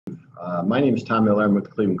My name is Tom Miller. I'm with the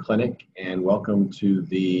Cleveland Clinic, and welcome to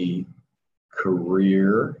the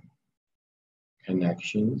Career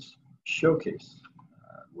Connections Showcase.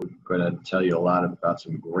 We're going to tell you a lot about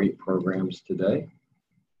some great programs today,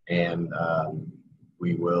 and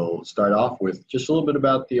we will start off with just a little bit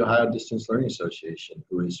about the Ohio Distance Learning Association,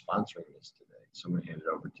 who is sponsoring this today. So I'm going to hand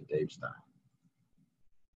it over to Dave Stein.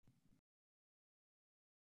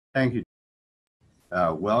 Thank you.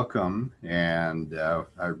 Welcome, and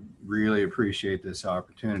I really appreciate this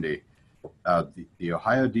opportunity. The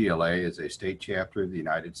OhioDLA is a state chapter of the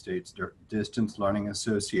United States Distance Learning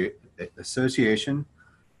Association.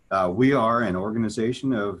 We are an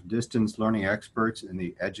organization of distance learning experts in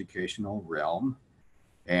the educational realm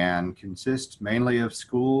and consists mainly of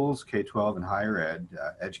schools, K-12 and higher ed,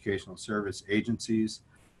 educational service agencies,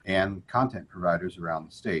 and content providers around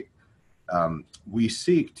the state. We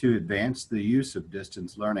seek to advance the use of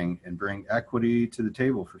distance learning and bring equity to the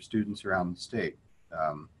table for students around the state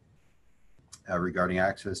regarding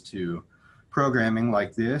access to programming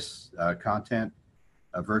like this, content,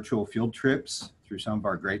 virtual field trips through some of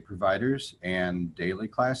our great providers, and daily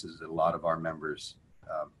classes that a lot of our members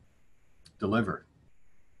deliver.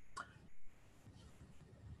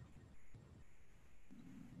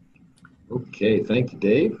 Okay, thank you,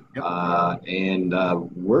 Dave. Yep.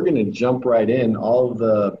 We're going to jump right in. All of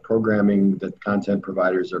the programming that content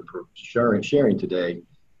providers are sharing today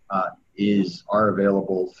are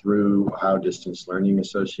available through Ohio Distance Learning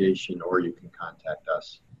Association, or you can contact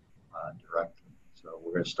us directly. So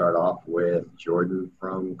we're going to start off with Jordan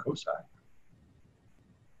from COSI.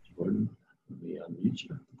 Jordan, let me unmute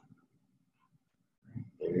you.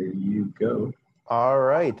 There you go. All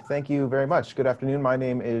right, thank you very much. Good afternoon. My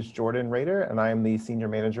name is Jordan Rader, and I am the Senior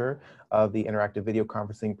Manager of the Interactive Video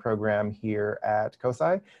Conferencing Program here at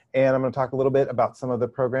COSI. And I'm going to talk a little bit about some of the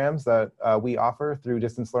programs that we offer through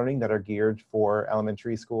distance learning that are geared for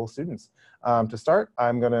elementary school students. To start,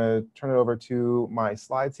 I'm going to turn it over to my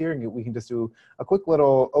slides here, and we can just do a quick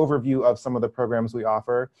little overview of some of the programs we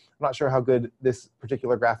offer. I'm not sure how good this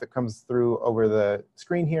particular graphic comes through over the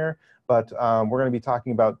screen here, but we're going to be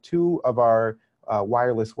talking about two of our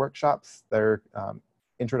wireless workshops. They're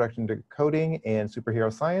Introduction to Coding and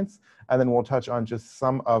Superhero Science. And then we'll touch on just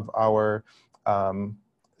some of our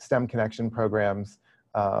STEM connection programs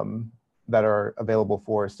that are available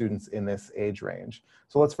for students in this age range.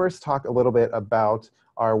 So let's first talk a little bit about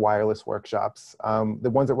our wireless workshops. The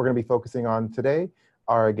ones that we're going to be focusing on today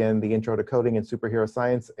are, again, the Intro to Coding and Superhero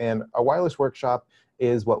Science. And a wireless workshop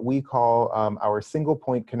is what we call our single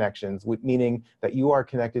point connections, meaning that you are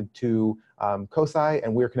connected to COSI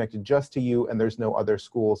and we're connected just to you, and there's no other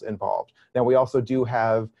schools involved. Now, we also do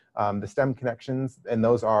have the STEM connections, and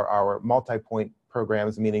those are our multi-point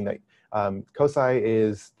programs, meaning that COSI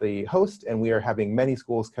is the host and we are having many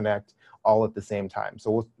schools connect all at the same time.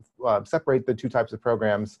 So we'll separate the two types of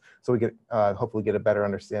programs so we get hopefully get a better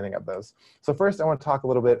understanding of those. So first, I want to talk a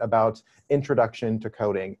little bit about Introduction to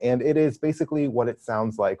Coding. And it is basically what it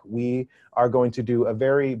sounds like. We are going to do a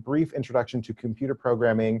very brief introduction to computer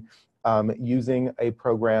programming using a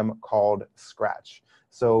program called Scratch.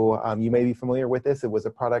 So you may be familiar with this. It was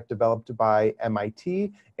a product developed by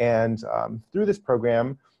MIT. And through this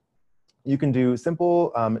program, you can do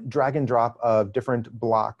simple drag and drop of different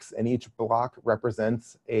blocks, and each block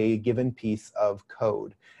represents a given piece of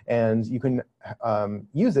code. And you can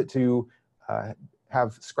use it to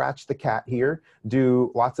have Scratch the cat here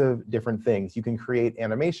do lots of different things. You can create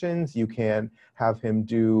animations. You can have him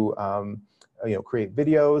do, create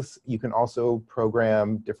videos. You can also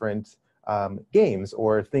program different games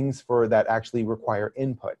or things that actually require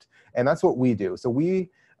input. And that's what we do. So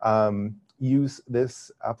we use this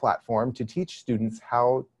platform to teach students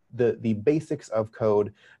how the basics of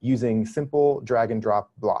code using simple drag and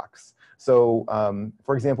drop blocks. So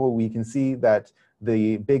for example, we can see that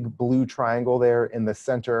the big blue triangle there in the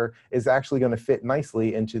center is actually going to fit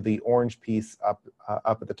nicely into the orange piece up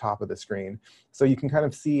at the top of the screen. So you can kind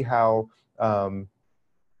of see how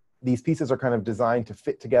these pieces are kind of designed to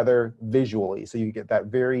fit together visually. So you get that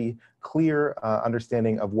very clear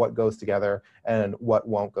understanding of what goes together and what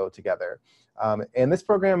won't go together. And this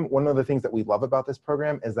program, one of the things that we love about this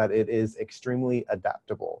program is that it is extremely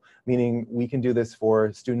adaptable, meaning we can do this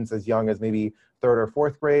for students as young as maybe 3rd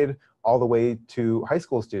or 4th grade, all the way to high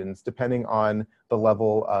school students, depending on the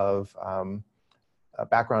level of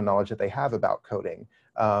background knowledge that they have about coding.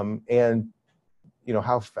 And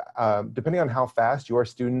depending on how fast your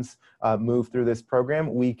students move through this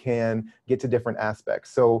program, we can get to different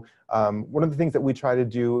aspects. So one of the things that we try to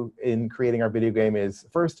do in creating our video game is,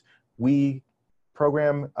 first, we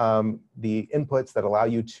program the inputs that allow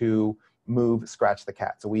you to move, scratch the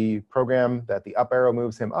cat. So we program that the up arrow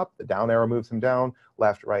moves him up, the down arrow moves him down,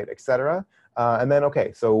 left, right, etc. And then,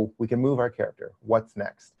 okay, so we can move our character. What's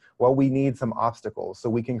next? Well, we need some obstacles. So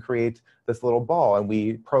we can create this little ball, and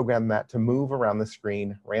we program that to move around the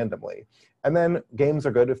screen randomly. And then games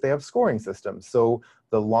are good if they have scoring systems. So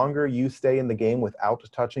the longer you stay in the game without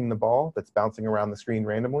touching the ball that's bouncing around the screen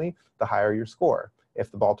randomly, the higher your score.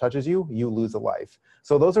 If the ball touches you, you lose a life.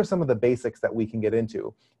 So those are some of the basics that we can get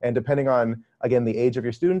into. And depending on, again, the age of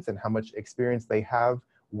your students and how much experience they have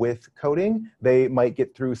with coding, they might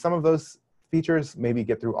get through some of those features, maybe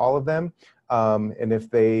get through all of them. And if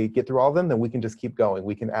they get through all of them, then we can just keep going.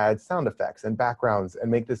 We can add sound effects and backgrounds and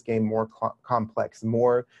make this game more complex,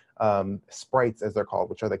 more sprites, as they're called,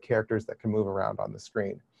 which are the characters that can move around on the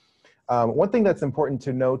screen. One thing that's important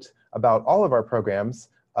to note about all of our programs,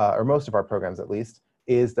 or most of our programs at least,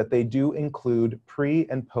 is that they do include pre-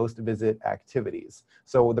 and post-visit activities.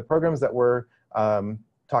 So the programs that we're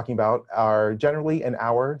talking about are generally an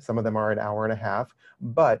hour. Some of them are an hour and a half.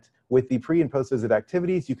 But with the pre- and post-visit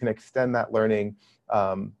activities, you can extend that learning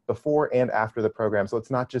before and after the program. So it's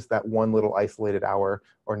not just that one little isolated hour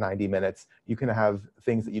or 90 minutes. You can have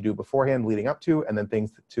things that you do beforehand leading up to, and then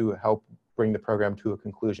things to help bring the program to a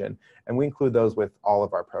conclusion. And we include those with all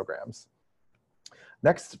of our programs.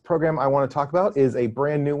 Next program I want to talk about is a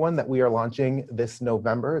brand new one that we are launching this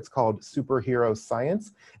November. It's called Superhero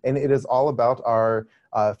Science, and it is all about our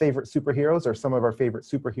favorite superheroes, or some of our favorite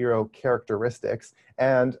superhero characteristics,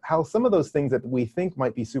 and how some of those things that we think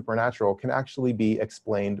might be supernatural can actually be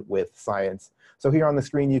explained with science. So here on the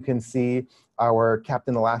screen you can see our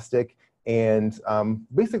Captain Elastic, and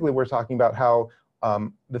basically we're talking about how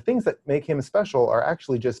the things that make him special are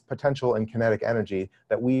actually just potential and kinetic energy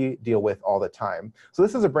that we deal with all the time. So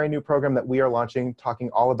this is a brand new program that we are launching, talking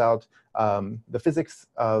all about the physics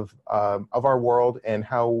of our world and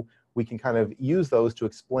how we can kind of use those to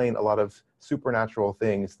explain a lot of supernatural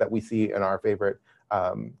things that we see in our favorite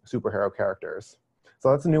superhero characters.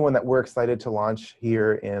 So that's a new one that we're excited to launch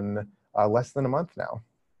here in less than a month now.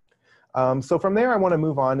 So from there, I want to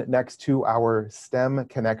move on next to our STEM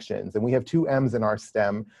connections. And we have two M's in our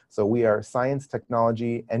STEM. So we are science,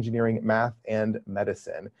 technology, engineering, math, and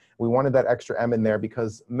medicine. We wanted that extra M in there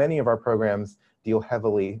because many of our programs deal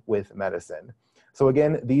heavily with medicine. So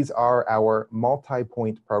again, these are our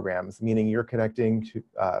multi-point programs, meaning you're connecting to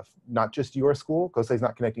not just your school. COSI is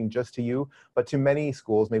not connecting just to you, but to many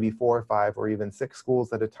schools, maybe 4 or 5 or even 6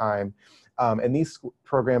 schools at a time. And these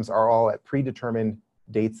programs are all at predetermined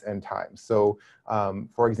dates and times. So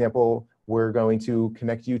for example, we're going to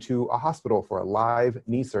connect you to a hospital for a live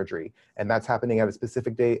knee surgery, and that's happening at a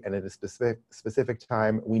specific date and at a specific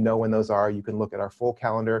time. We know when those are. You can look at our full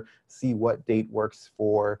calendar, see what date works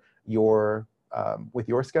for your with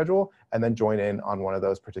your schedule, and then join in on one of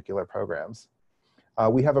those particular programs.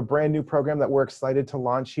 We have a brand new program that we're excited to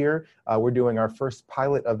launch here. We're doing our first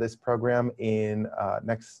pilot of this program in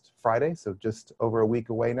next Friday, so just over a week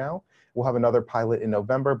away now. We'll have another pilot in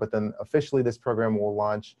November, but then officially this program will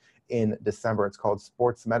launch in December. It's called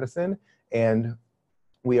Sports Medicine, and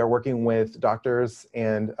we are working with doctors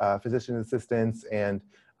and physician assistants and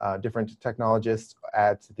different technologists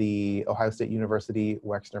at the Ohio State University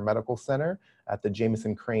Wexner Medical Center at the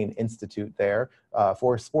Jameson Crane Institute there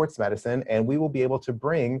for sports medicine, and we will be able to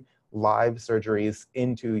bring live surgeries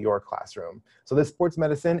into your classroom. So this sports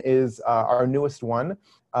medicine is our newest one,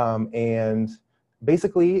 and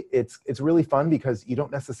basically it's really fun because you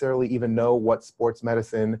don't necessarily even know what sports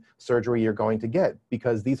medicine surgery you're going to get,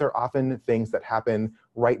 because these are often things that happen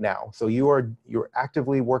right now. So you're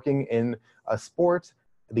actively working in a sport,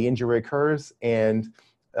 the injury occurs, and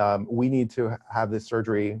we need to have this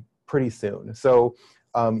surgery pretty soon. So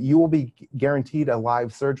you will be guaranteed a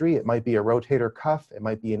live surgery. It might be a rotator cuff, it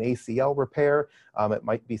might be an ACL repair, it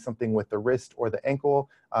might be something with the wrist or the ankle.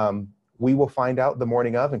 We will find out the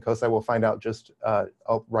morning of, and COSI will find out just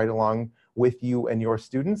right along with you and your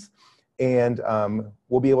students. And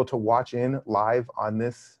we'll be able to watch in live on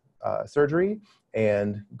this surgery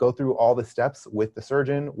and go through all the steps with the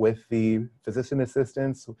surgeon, with the physician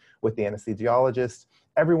assistants, with the anesthesiologist,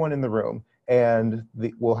 everyone in the room. And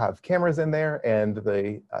we'll have cameras in there, and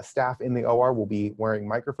the staff in the OR will be wearing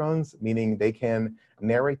microphones, meaning they can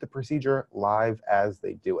narrate the procedure live as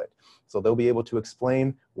they do it. So they'll be able to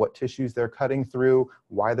explain what tissues they're cutting through,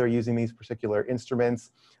 why they're using these particular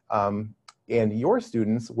instruments, and your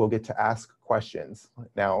students will get to ask questions.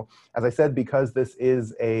 Now, as I said, because this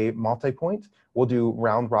is a multi-point, we'll do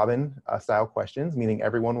round robin style questions, meaning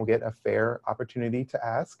everyone will get a fair opportunity to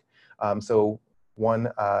ask. So one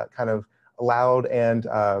kind of loud and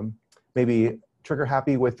maybe trigger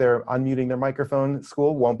happy with their unmuting their microphone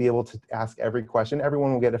school won't be able to ask every question.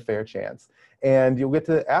 Everyone will get a fair chance. And you'll get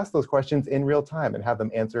to ask those questions in real time and have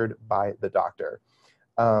them answered by the doctor.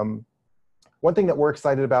 One thing that we're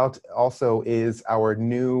excited about also is our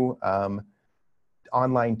new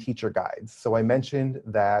online teacher guides. So I mentioned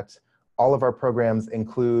that all of our programs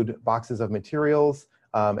include boxes of materials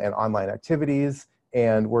and online activities,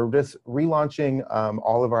 and we're just relaunching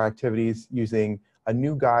all of our activities using a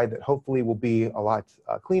new guide that hopefully will be a lot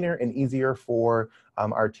cleaner and easier for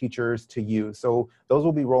our teachers to use. So those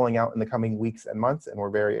will be rolling out in the coming weeks and months, and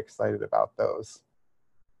we're very excited about those.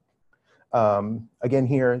 Again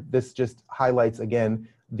here, this just highlights again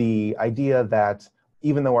the idea that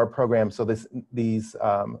even though our programs, so these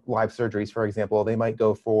live surgeries, for example, they might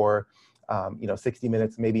go for 60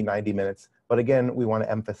 minutes, maybe 90 minutes. But again, we want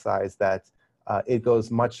to emphasize that it goes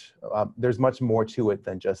there's much more to it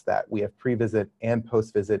than just that. We have pre-visit and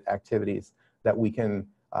post-visit activities that we can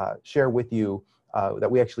share with you that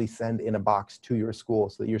we actually send in a box to your school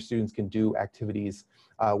so that your students can do activities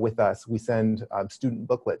with us. We send student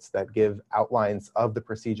booklets that give outlines of the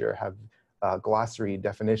procedure, have glossary,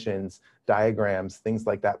 definitions, diagrams, things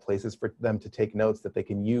like that, places for them to take notes that they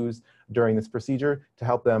can use during this procedure to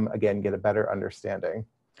help them, again, get a better understanding.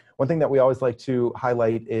 One thing that we always like to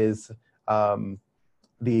highlight is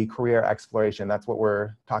the career exploration. That's what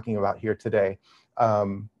we're talking about here today.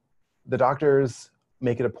 The doctors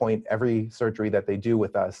make it a point every surgery that they do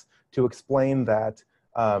with us to explain that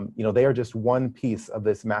they are just one piece of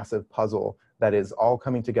this massive puzzle that is all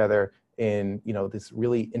coming together in this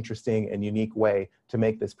really interesting and unique way to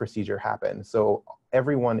make this procedure happen. So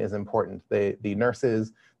everyone is important. The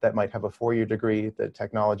nurses that might have a 4-year degree, the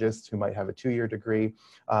technologists who might have a 2-year degree,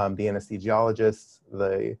 the anesthesiologists,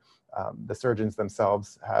 the surgeons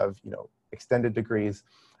themselves have extended degrees.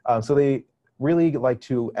 So they really like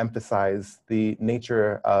to emphasize the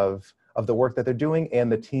nature of the work that they're doing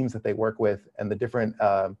and the teams that they work with and the different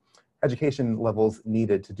education levels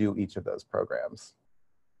needed to do each of those programs.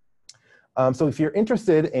 So if you're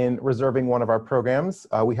interested in reserving one of our programs,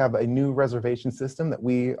 we have a new reservation system that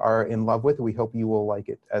we are in love with. We hope you will like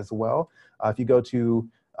it as well. If you go to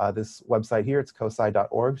this website here, it's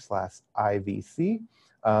cosi.org/IVC.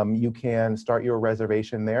 You can start your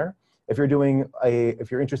reservation there. If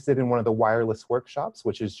you're interested in one of the wireless workshops,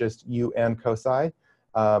 which is just you and COSI,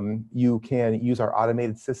 you can use our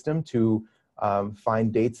automated system to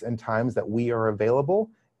find dates and times that we are available.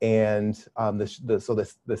 And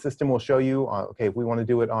the system will show you, okay, if we want to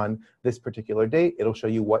do it on this particular date, it'll show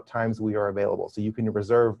you what times we are available. So you can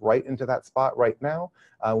reserve right into that spot right now.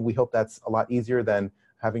 We hope that's a lot easier than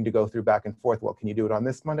having to go through back and forth. Well, can you do it on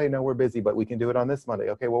this Monday? No, we're busy, but we can do it on this Monday.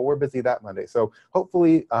 Okay, well, we're busy that Monday. So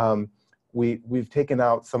hopefully we've taken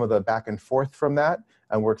out some of the back and forth from that,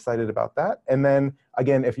 and we're excited about that. And then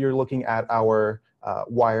again, if you're looking at our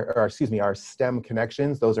our STEM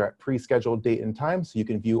connections, those are at pre-scheduled date and time, so you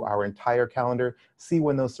can view our entire calendar, see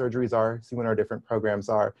when those surgeries are, see when our different programs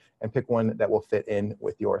are, and pick one that will fit in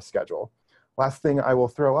with your schedule. Last thing I will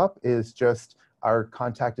throw up is just our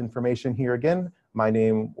contact information here again. My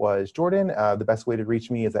name was Jordan. The best way to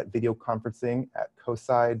reach me is at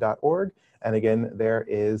videoconferencing@cosi.org. And again, there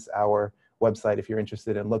is our website if you're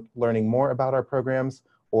interested in learning more about our programs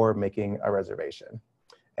or making a reservation.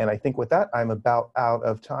 And I think with that, I'm about out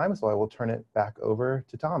of time, so I will turn it back over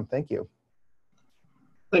to Tom. Thank you.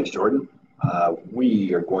 Thanks, Jordan.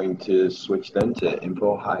 We are going to switch then to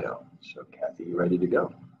InfOhio. So Kathy, you ready to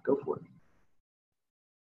go? Go for it.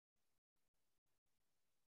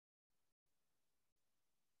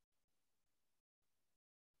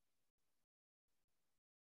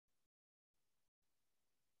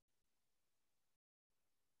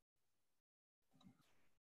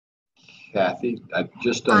 Kathy, I'm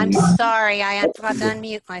sorry, I forgot to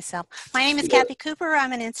unmute myself. My name is Kathy Cooper.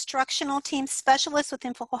 I'm an instructional team specialist with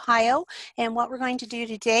InfOhio, and what we're going to do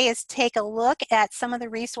today is take a look at some of the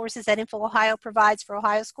resources that InfOhio provides for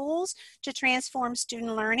Ohio schools to transform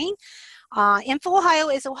student learning.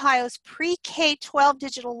 InfOhio is Ohio's pre-K-12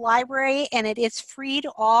 digital library, and it is free to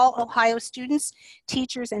all Ohio students,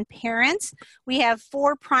 teachers, and parents. We have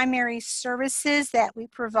 4 primary services that we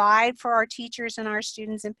provide for our teachers and our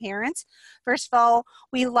students and parents. First of all,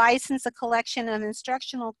 we license a collection of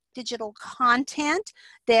instructional digital content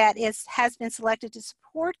that has been selected to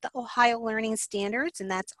support the Ohio Learning Standards, and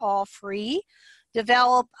that's all free.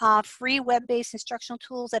 Develop free web-based instructional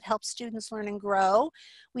tools that help students learn and grow.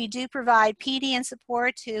 We do provide PD and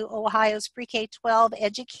support to Ohio's pre-K-12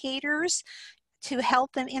 educators to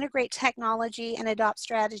help them integrate technology and adopt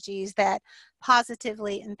strategies that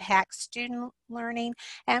positively impact student learning.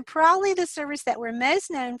 And probably the service that we're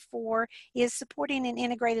most known for is supporting an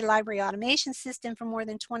integrated library automation system for more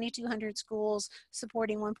than 2,200 schools,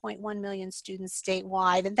 supporting 1.1 million students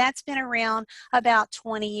statewide. And that's been around about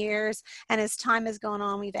 20 years. And as time has gone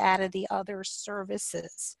on, we've added the other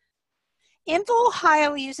services.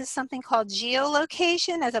 InfOhio uses something called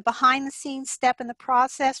geolocation as a behind-the-scenes step in the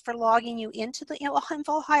process for logging you into the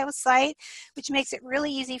InfOhio site, which makes it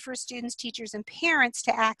really easy for students, teachers, and parents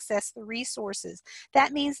to access the resources.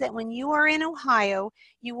 That means that when you are in Ohio,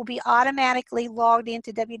 you will be automatically logged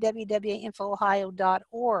into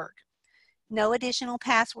www.infohio.org. No additional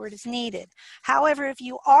password is needed. However, if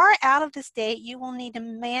you are out of the state, you will need to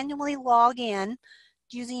manually log in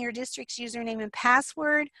using your district's username and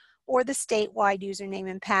password, or the statewide username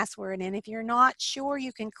and password. And if you're not sure,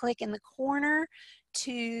 you can click in the corner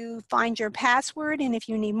to find your password. And if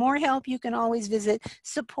you need more help, you can always visit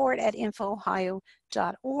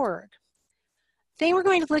support@infohio.org. The thing we're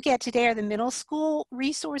going to look at today are the middle school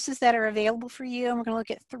resources that are available for you. And we're going to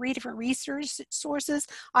look at 3 different resource sources: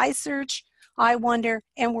 iSearch, iWonder,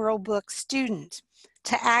 and WorldBook Student.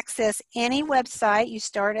 To access any website, you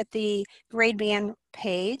start at the gradeband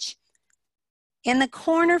page. In the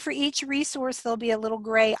corner for each resource, there'll be a little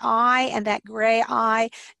gray eye, and that gray eye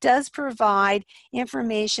does provide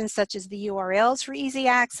information such as the URLs for easy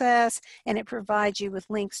access, and it provides you with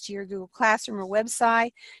links to your Google Classroom or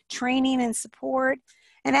website, training and support.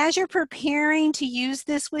 And as you're preparing to use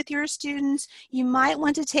this with your students, you might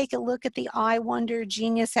want to take a look at the iWonder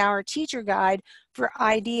Genius Hour Teacher Guide for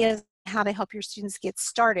ideas how to help your students get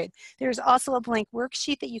started. There's also a blank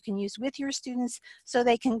worksheet that you can use with your students so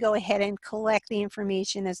they can go ahead and collect the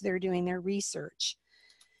information as they're doing their research.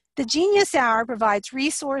 The Genius Hour provides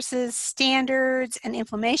resources, standards, and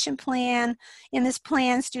information plan. In this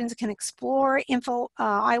plan, students can explore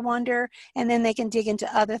iWonder, and then they can dig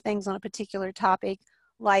into other things on a particular topic,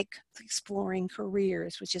 like exploring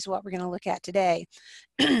careers, which is what we're going to look at today.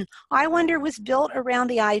 iWonder was built around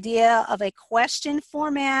the idea of a question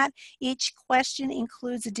format. Each question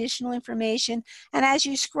includes additional information, and as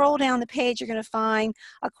you scroll down the page, you're going to find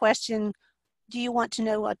a question: do you want to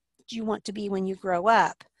know what you want to be when you grow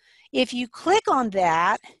up? If you click on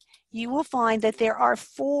that, you will find that there are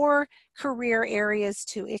 4 career areas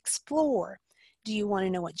to explore. Do you want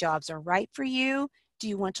to know what jobs are right for you? Do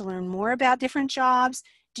you want to learn more about different jobs?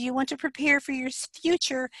 Do you want to prepare for your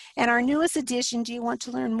future? And our newest addition, do you want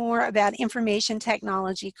to learn more about information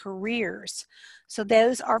technology careers? So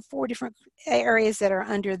those are 4 different areas that are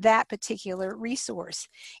under that particular resource.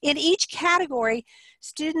 In each category,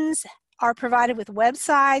 students are provided with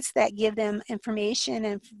websites that give them information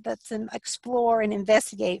and lets them explore and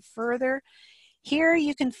investigate further. Here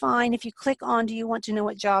you can find, if you click on, do you want to know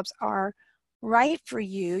what jobs are right for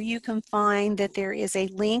you, you can find that there is a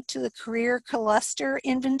link to the career cluster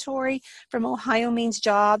inventory from Ohio Means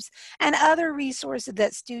Jobs and other resources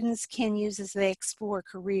that students can use as they explore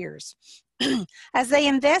careers. As they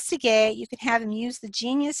investigate, you can have them use the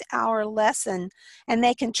Genius Hour lesson, and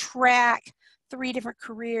they can track 3 different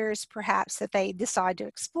careers perhaps that they decide to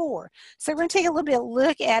explore. So we're going to take a little bit of a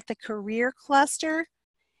look at the career cluster.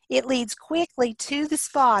 It leads quickly to the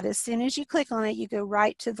spot. As soon as you click on it, you go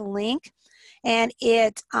right to the link, and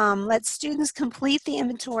it lets students complete the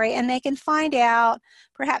inventory, and they can find out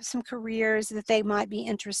perhaps some careers that they might be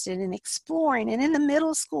interested in exploring. And in the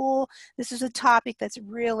middle school, this is a topic that's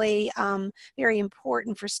really very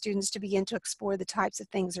important for students to begin to explore the types of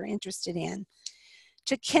things they're interested in.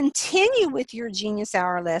 To continue with your Genius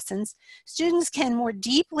Hour lessons, students can more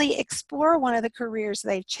deeply explore one of the careers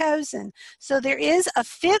they've chosen. So there is a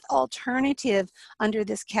 5th alternative under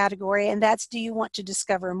this category, and that's, do you want to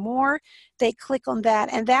discover more? They click on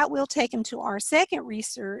that, and that will take them to our 2nd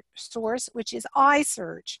research source, which is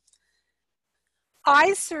iSearch.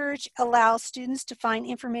 iSearch allows students to find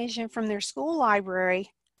information from their school library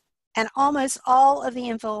and almost all of the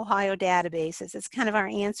InfOhio databases. It's kind of our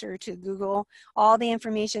answer to Google. All the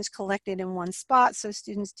information is collected in one spot, so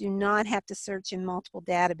students do not have to search in multiple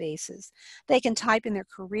databases. They can type in their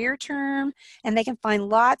career term, and they can find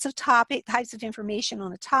lots of types of information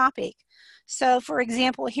on a topic. So for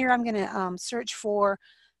example, here I'm going to search for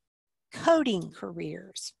coding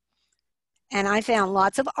careers. And I found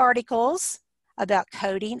lots of articles about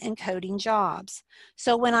coding and coding jobs.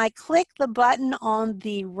 So when I click the button on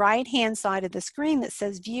the right-hand side of the screen that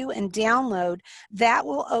says View and Download, that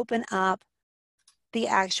will open up the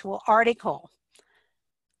actual article.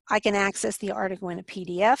 I can access the article in a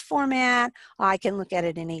PDF format. I can look at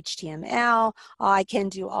it in HTML. I can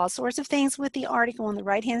do all sorts of things with the article. On the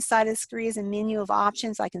right-hand side of the screen is a menu of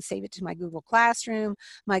options. I can save it to my Google Classroom,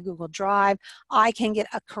 my Google Drive. I can get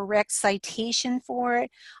a correct citation for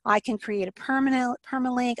it. I can create a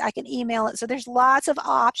permalink. I can email it. So there's lots of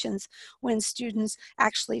options when students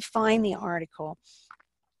actually find the article.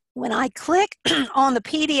 When I click on the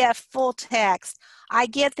PDF full text, I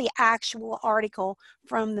get the actual article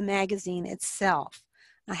from the magazine itself.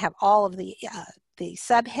 I have all of the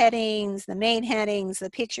subheadings, the main headings, the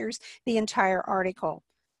pictures, the entire article.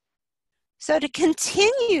 So to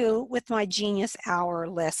continue with my Genius Hour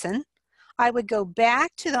lesson, I would go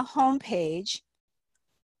back to the home page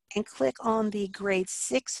and click on the grades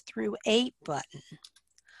 6 through 8 button.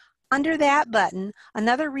 Under that button,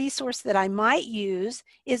 another resource that I might use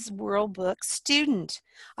is Worldbook Student.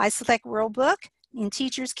 I select Worldbook, and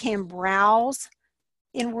teachers can browse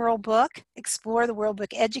in Worldbook, explore the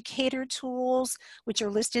Worldbook Educator tools, which are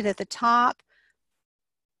listed at the top,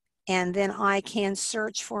 and then I can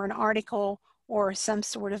search for an article or some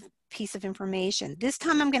sort of piece of information. This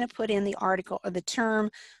time I'm going to put in the article or the term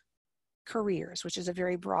careers, which is a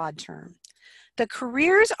very broad term. The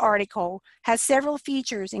careers article has several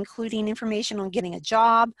features, including information on getting a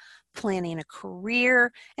job, planning a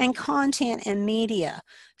career, and content and media.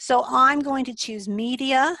 So I'm going to choose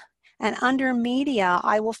media, and under media,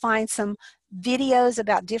 I will find some videos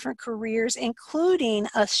about different careers, including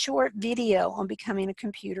a short video on becoming a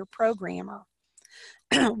computer programmer.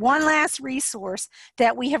 One last resource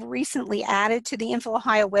that we have recently added to the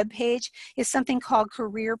InfOhio webpage is something called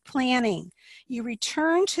career planning. You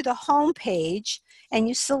return to the home page and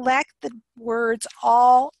you select the words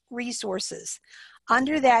all resources.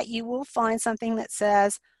 Under that, you will find something that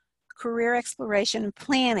says career exploration and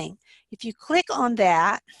planning. If you click on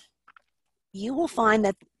that, you will find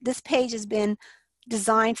that this page has been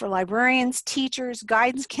designed for librarians, teachers,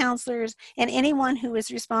 guidance counselors, and anyone who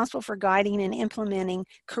is responsible for guiding and implementing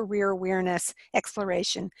career awareness,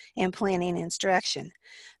 exploration, and planning instruction.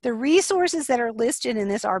 The resources that are listed in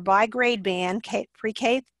this are by grade band,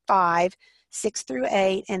 pre-K 5, 6 through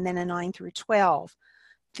 8, and then a 9 through 12.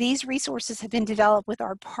 These resources have been developed with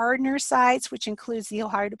our partner sites, which includes the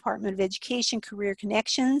Ohio Department of Education Career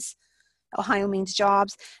Connections, Ohio Means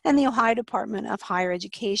Jobs, and the Ohio Department of Higher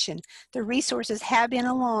Education. The resources have been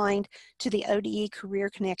aligned to the ODE Career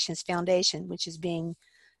Connections Foundation, which is being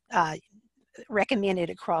recommended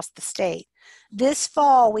across the state. This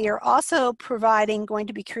fall, we are also going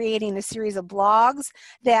to be creating a series of blogs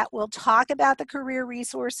that will talk about the career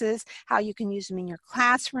resources, how you can use them in your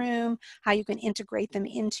classroom, how you can integrate them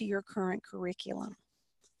into your current curriculum.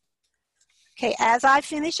 Okay, as I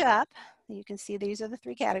finish up, you can see these are the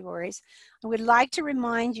 3 categories. I would like to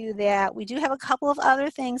remind you that we do have a couple of other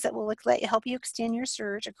things that will help you extend your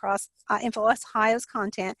search across InfOhio's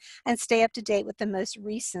content and stay up to date with the most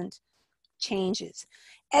recent changes.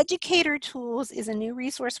 Educator Tools is a new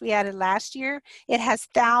resource we added last year. It has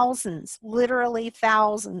thousands, literally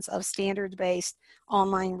thousands of standards-based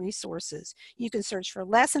online resources. You can search for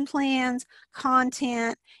lesson plans,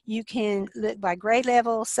 content. You can look by grade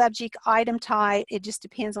level, subject, item type. It just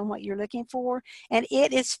depends on what you're looking for. And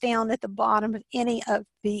it is found at the bottom of any of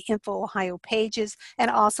the InfOhio pages and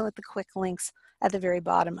also at the quick links at the very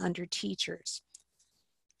bottom under teachers.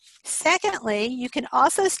 Secondly, you can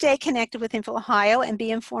also stay connected with InfOhio and be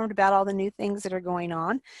informed about all the new things that are going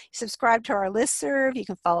on. Subscribe to our listserv, you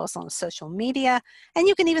can follow us on social media, and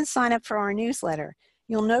you can even sign up for our newsletter.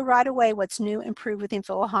 You'll know right away what's new and improved with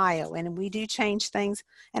InfOhio, and we do change things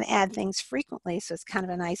and add things frequently, so it's kind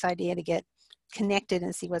of a nice idea to get connected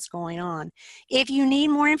and see what's going on. If you need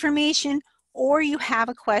more information or you have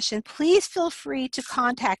a question, please feel free to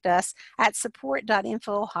contact us at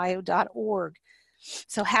support.infohio.org.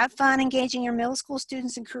 So have fun engaging your middle school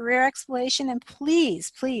students in career exploration, and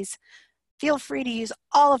please, please feel free to use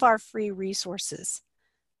all of our free resources.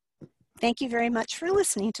 Thank you very much for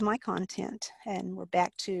listening to my content. And we're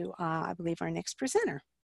back to, I believe, our next presenter.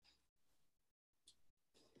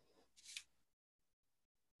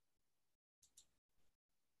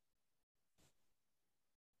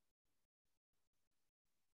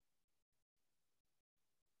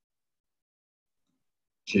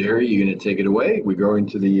 Jerry, you're going to take it away. We go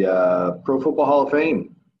into the Pro Football Hall of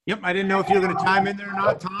Fame. Yep, I didn't know if you were going to chime in there or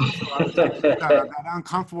not, Tom. So I was that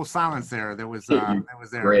uncomfortable silence there. That was there.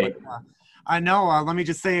 Great. But, I know. Let me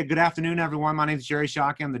just say good afternoon, everyone. My name is Jerry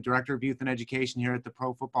Shockey. I'm the Director of Youth and Education here at the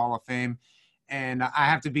Pro Football Hall of Fame. And I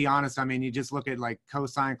have to be honest. I mean, you just look at like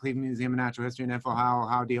COSI, Cleveland Museum of Natural History, and InfOhio,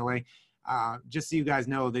 OhioDLA. just so you guys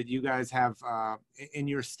know that you guys have in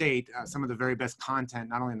your state some of the very best content,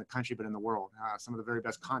 not only in the country, but in the world. Some of the very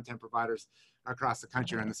best content providers across the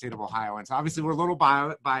country are in the state of Ohio. And so obviously we're a little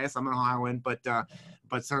biased. I'm an Ohioan,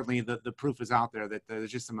 but certainly the proof is out there that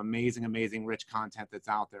there's just some amazing, amazing rich content that's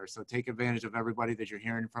out there. So take advantage of everybody that you're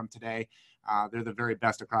hearing from today. They're the very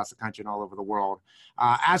best across the country and all over the world.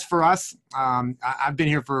 As for us, I've been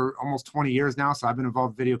here for almost 20 years now, so I've been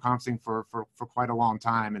involved in video conferencing for quite a long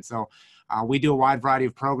time. And so we do a wide variety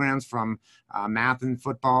of programs from math and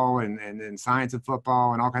football and science and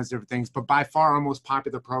football and all kinds of different things. But by far our most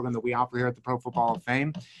popular program that we offer here at the Pro Football Hall of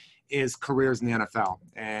Fame is careers in the NFL.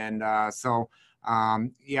 And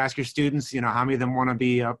you ask your students, how many of them want to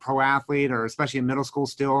be a pro athlete, or especially in middle school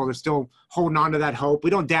still, they're still holding on to that hope. We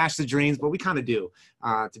don't dash the dreams, but we kind of do,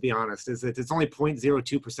 to be honest. It's only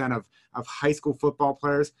 0.02% of high school football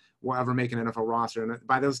players will ever make an NFL roster. And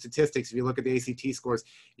by those statistics, if you look at the ACT scores,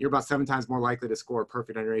 you're about 7 times more likely to score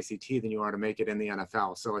perfect on your ACT than you are to make it in the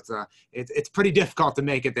NFL. So it's pretty difficult to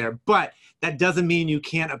make it there, but that doesn't mean you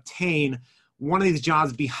can't obtain one of these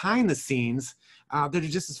jobs behind the scenes that are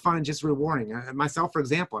just as fun and just rewarding. Myself, for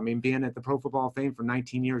example, being at the Pro Football Hall of Fame for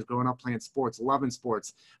 19 years, growing up playing sports, loving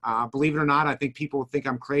sports. Believe it or not, I think people think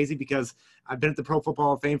I'm crazy because I've been at the Pro Football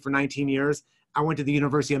Hall of Fame for 19 years. I went to the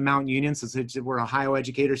University of Mount Union, so we're Ohio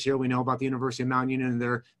educators here. We know about the University of Mount Union and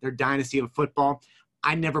their dynasty of football.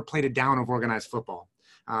 I never played a down of organized football.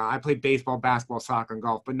 I played baseball, basketball, soccer, and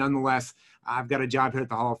golf, but nonetheless, I've got a job here at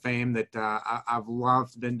the Hall of Fame that I've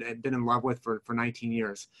loved, been in love with for 19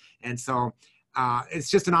 years. And so it's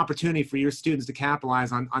just an opportunity for your students to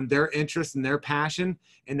capitalize on their interest and their passion,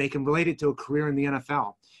 and they can relate it to a career in the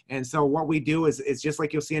NFL. And so what we do is just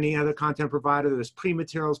like you'll see any other content provider. There's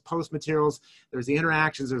pre-materials, post-materials, there's the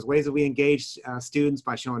interactions, there's ways that we engage students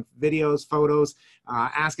by showing videos, photos,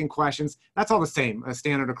 asking questions. That's all the same,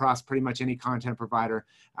 standard across pretty much any content provider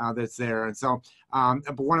that's there. And so,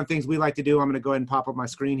 but one of the things we like to do, I'm gonna go ahead and pop up my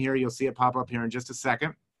screen here. You'll see it pop up here in just a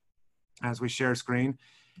second as we share screen.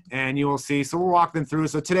 And you will see, so we'll walk them through.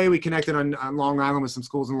 So today we connected on Long Island with some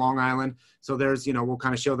schools in Long Island. So there's, we'll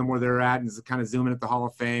kind of show them where they're at and kind of zoom in at the Hall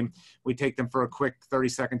of Fame. We take them for a quick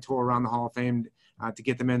 30-second tour around the Hall of Fame to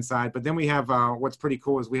get them inside. But then we have, what's pretty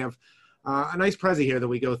cool is we have a nice Prezi here that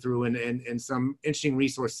we go through and some interesting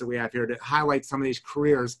resources that we have here to highlight some of these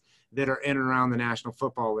careers that are in and around the National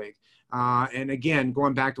Football League. And again,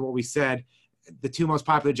 going back to what we said, the 2 most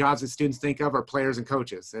popular jobs that students think of are players and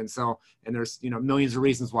coaches. And so, and there's, millions of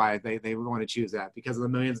reasons why they want to choose that, because of the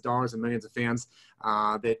millions of dollars and millions of fans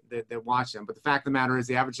that watch them. But the fact of the matter is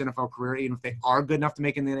the average NFL career, even if they are good enough to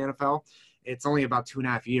make it in the NFL, it's only about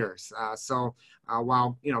 2.5 years. So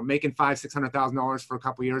while, making $500,000, $600,000 for a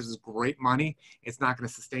couple of years is great money, it's not going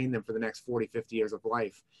to sustain them for the next 40, 50 years of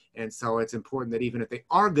life. And so it's important that even if they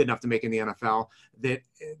are good enough to make in the NFL, that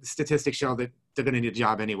statistics show that they're going to need a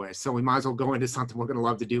job anyway. So we might as well go into something we're going to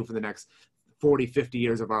love to do for the next 40, 50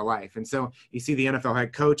 years of our life. And so you see the NFL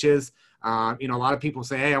head coaches, a lot of people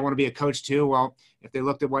say, hey, I want to be a coach too. Well, if they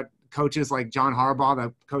looked at what coaches like John Harbaugh,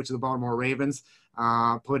 the coach of the Baltimore Ravens,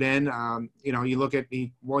 put in, you look at,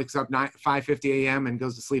 he wakes up 5:50 a.m. and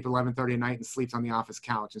goes to sleep 11:30 at night and sleeps on the office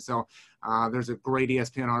couch. And so there's a great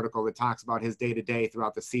ESPN article that talks about his day-to-day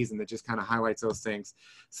throughout the season that just kind of highlights those things.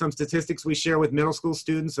 Some statistics we share with middle school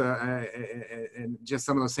students and just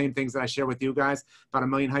some of those same things that I share with you guys. About 1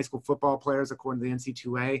 million high school football players according to the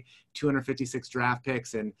NC2A, 256 draft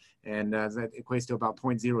picks, and that equates to about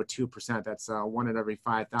 0.02%. That's 1 in every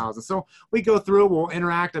 5,000. So we go through, we'll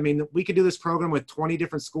interact. We could do this program with 20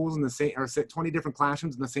 different schools in the same, or 20 different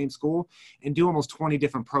classrooms in the same school, and do almost 20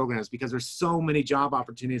 different programs, because there's so many job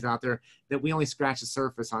opportunities out there that we only scratch the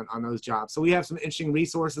surface on those jobs. So we have some interesting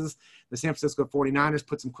resources. The San Francisco 49ers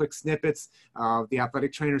put some quick snippets of the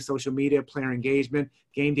athletic trainer, social media, player engagement,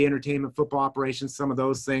 game day entertainment, football operations, some of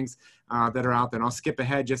those things that are out there. And I'll skip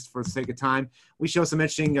ahead just for the sake of time. We show some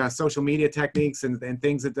interesting social media techniques and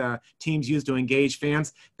things that teams use to engage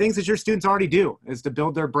fans, things that your students already do, is to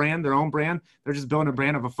build their brand, their own brand. They're just building a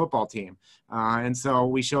brand of a football team. And so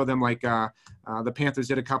we show them, like the Panthers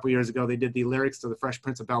did a couple years ago. They did the lyrics to the Fresh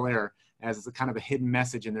Prince of Bel-Air as a kind of a hidden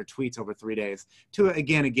message in their tweets over 3 days to,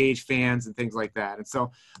 again, engage fans and things like that. And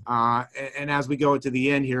so, and as we go to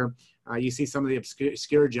the end here, you see some of the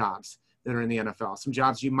obscure jobs that are in the NFL, some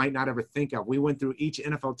jobs you might not ever think of. We went through each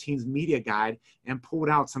NFL team's media guide and pulled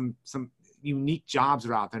out some unique jobs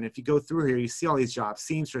that are out there. And if you go through here, you see all these jobs: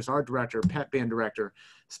 seamstress, art director, pet band director,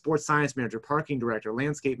 sports science manager, parking director,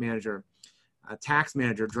 landscape manager, tax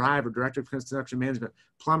manager, driver, director of construction management,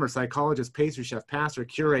 plumber, psychologist, pastry chef, pastor,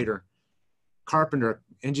 curator, carpenter,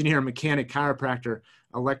 engineer, mechanic, chiropractor,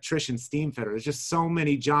 electrician, steam fitter. There's just so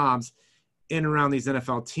many jobs in and around these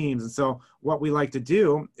NFL teams. And so what we like to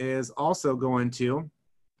do is also go into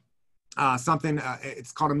something,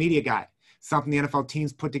 it's called a media guide, something the NFL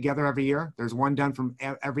teams put together every year. There's one done from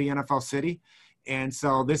every NFL city. And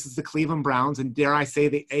so this is the Cleveland Browns, and dare I say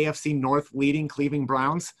the AFC North leading Cleveland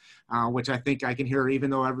Browns, which I think I can hear, even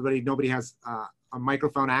though nobody has a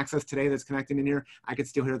microphone access today that's connected in here, I could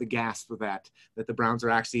still hear the gasp of that the Browns are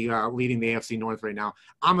actually leading the AFC North right now.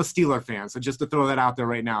 I'm a Steeler fan, so just to throw that out there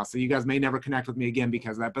right now. So you guys may never connect with me again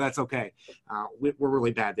because of that, but that's okay. We're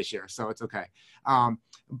really bad this year, so it's okay.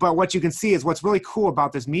 But what you can see is what's really cool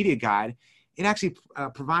about this media guide, it actually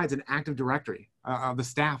provides an active directory of the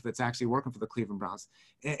staff that's actually working for the Cleveland Browns.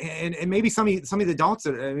 And maybe some of the adults,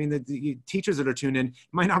 the teachers that are tuned in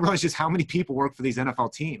might not realize just how many people work for these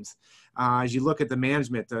NFL teams. As you look at the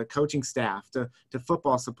management, the coaching staff, to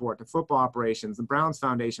football support, to football operations, the Browns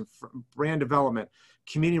Foundation, brand development,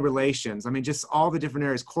 community relations, just all the different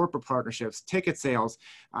areas, corporate partnerships, ticket sales,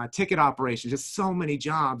 ticket operations, just so many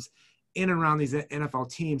jobs in and around these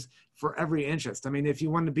NFL teams for every interest. If you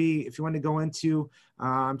want to go into,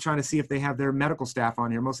 I'm trying to see if they have their medical staff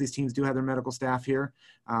on here. Most of these teams do have their medical staff here,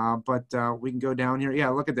 but we can go down here. Yeah,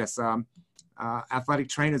 look at this, athletic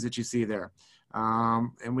trainers that you see there.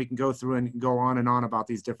 And we can go through and go on and on about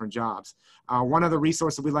these different jobs. One other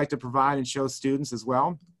resource that we like to provide and show students as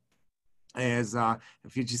well is,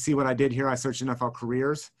 if you just see what I did here, I searched NFL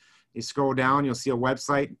careers. You scroll down, you'll see a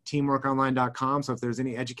website, teamworkonline.com. So if there's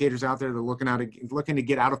any educators out there that are looking to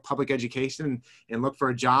get out of public education and look for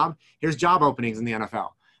a job, here's job openings in the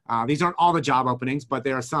NFL. These aren't all the job openings, but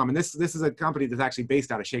there are some. And this is a company that's actually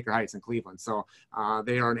based out of Shaker Heights in Cleveland. So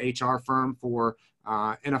they are an HR firm for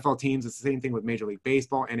NFL teams. It's the same thing with Major League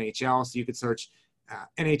Baseball, NHL. So you could search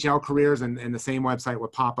NHL careers and the same website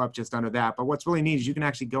would pop up just under that. But what's really neat is you can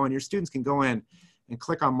actually go in, your students can go in and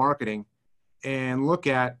click on marketing and look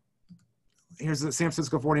at, here's the San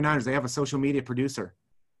Francisco 49ers. They have a social media producer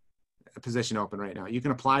position open right now. You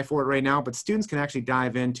can apply for it right now, but students can actually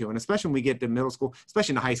dive into, and especially when we get to middle school,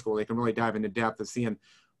 especially in high school, they can really dive into depth of seeing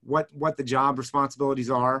what the job responsibilities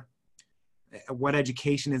are, what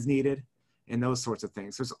education is needed, and those sorts of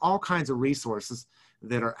things. There's all kinds of resources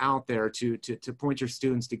that are out there to point your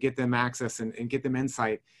students, to get them access and get them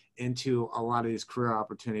insight into a lot of these career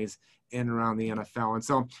opportunities in and around the NFL. And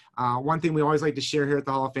so one thing we always like to share here at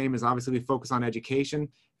the Hall of Fame is obviously we focus on education.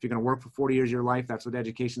 If you're going to work for 40 years of your life, that's what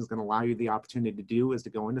education is going to allow you the opportunity to do, is to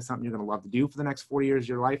go into something you're going to love to do for the next 40 years of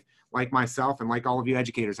your life, like myself and like all of you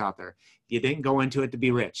educators out there. You didn't go into it to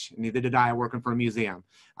be rich, neither did I working for a museum.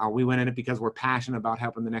 We went in it because we're passionate about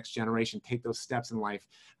helping the next generation take those steps in life,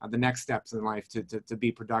 the next steps in life to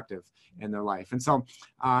be productive in their life. And so,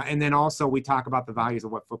 and then also we talk about the values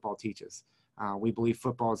of what football teaches. We believe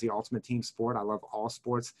football is the ultimate team sport. I love all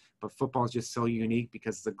sports, but football is just so unique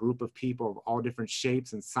because it's a group of people of all different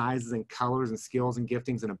shapes and sizes and colors and skills and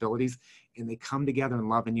giftings and abilities, and they come together in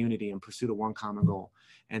love and unity in pursuit of one common goal.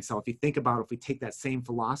 And so if you think about it, if we take that same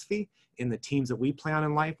philosophy in the teams that we play on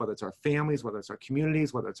in life, whether it's our families, whether it's our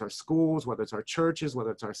communities, whether it's our schools, whether it's our churches,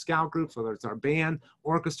 whether it's our scout groups, whether it's our band,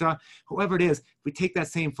 orchestra, whoever it is, if we take that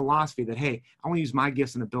same philosophy that, hey, I want to use my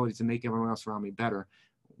gifts and abilities to make everyone else around me better,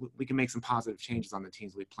 we can make some positive changes on the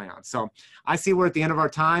teams we play on. So I see we're at the end of our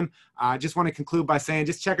time. I just want to conclude by saying,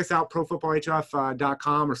 just check us out,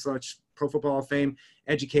 profootballhrf.com, or search Pro Football Hall of Fame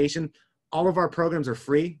Education. All of our programs are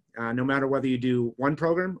free, no matter whether you do one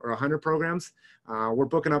program or 100 programs. We're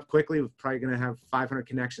booking up quickly. We're probably going to have 500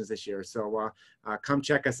 connections this year. So come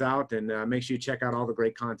check us out, and make sure you check out all the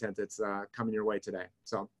great content that's coming your way today.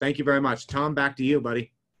 So thank you very much. Tom, back to you,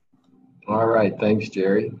 buddy. All right. Thanks,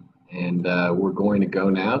 Jerry. And we're going to go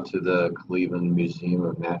now to the Cleveland Museum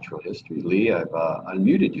of Natural History. Lee, I've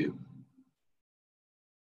unmuted you.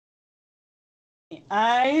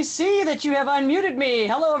 I see that you have unmuted me.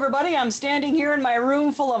 Hello, everybody. I'm standing here in my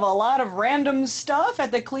room full of a lot of random stuff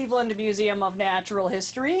at the Cleveland Museum of Natural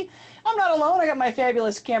History. I'm not alone. I got my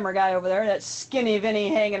fabulous camera guy over there, that skinny Vinny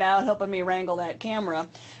hanging out, helping me wrangle that camera.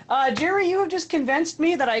 Jerry, you have just convinced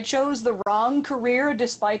me that I chose the wrong career,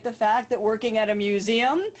 despite the fact that working at a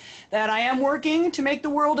museum, that I am working to make the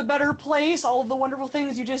world a better place, all of the wonderful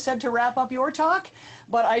things you just said to wrap up your talk,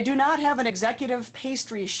 but I do not have an executive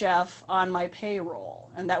pastry chef on my payroll,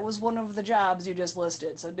 and that was one of the jobs you just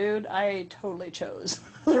listed. So, dude, I totally chose.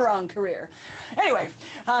 the wrong career. Anyway,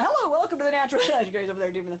 hello, welcome to the Natural, you guys over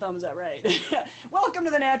there giving the thumbs up, right? Welcome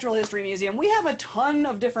to the Natural History Museum. We have a ton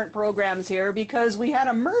of different programs here because we had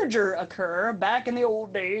a merger occur back in the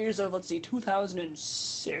old days of, let's see,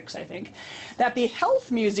 2006, I think, that the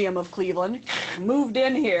Health Museum of Cleveland moved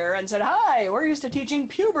in here and said, hi, we're used to teaching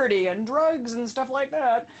puberty and drugs and stuff like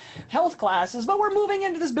that, health classes, but we're moving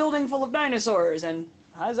into this building full of dinosaurs, and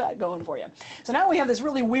how's that going for you? So now we have this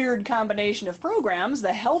really weird combination of programs,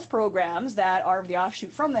 the health programs that are the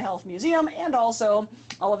offshoot from the Health Museum, and also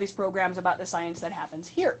all of these programs about the science that happens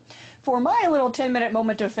here. For my little 10-minute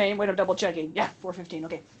moment of fame, wait, I'm double checking. Yeah, 4:15,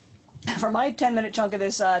 okay. For my 10-minute chunk of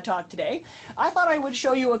this talk today, I thought I would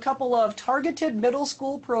show you a couple of targeted middle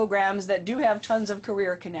school programs that do have tons of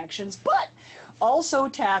career connections, but also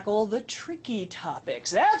tackle the tricky topics.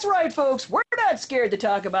 That's right, folks, we're not scared to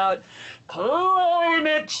talk about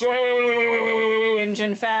climate change.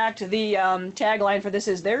 In fact, the tagline for this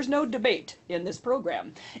is, there's no debate in this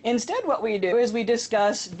program. Instead, what we do is we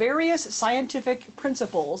discuss various scientific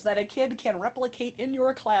principles that a kid can replicate in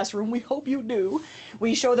your classroom. We hope you do.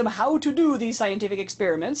 We show them how to do these scientific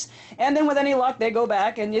experiments, and then with any luck, they go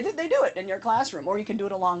back and they do it in your classroom, or you can do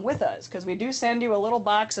it along with us, because we do send you a little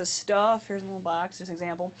box of stuff. Here's a little box, just an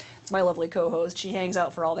example. It's my lovely co-host. She hangs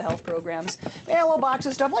out for all the health programs. They have a little box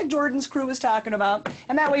of stuff like Jordan's crew was talking about,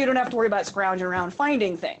 and that way you don't have to worry about scrounging around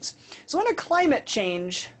finding things. So in a climate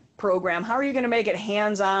change program, how are you going to make it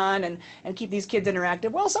hands-on and keep these kids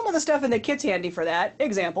interactive? Well, some of the stuff in the kit's handy for that.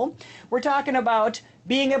 Example, we're talking about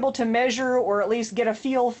being able to measure or at least get a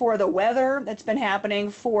feel for the weather that's been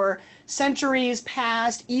happening for centuries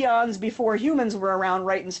past, eons before humans were around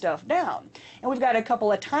writing stuff down. And we've got a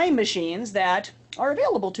couple of time machines that are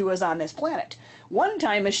available to us on this planet. One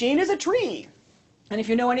time machine is a tree. And if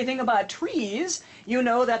you know anything about trees, you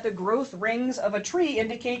know that the growth rings of a tree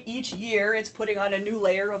indicate each year it's putting on a new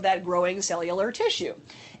layer of that growing cellular tissue.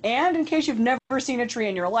 And in case you've never seen a tree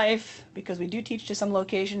in your life, because we do teach to some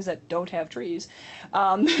locations that don't have trees,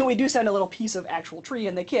 we do send a little piece of actual tree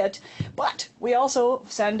in the kit, but we also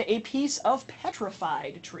send a piece of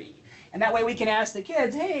petrified tree. And that way we can ask the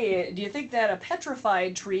kids, hey, do you think that a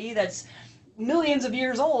petrified tree that's millions of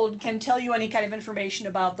years old can tell you any kind of information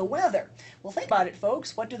about the weather? Well, think about it,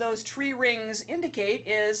 folks. What do those tree rings indicate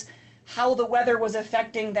is how the weather was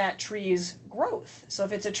affecting that tree's growth. So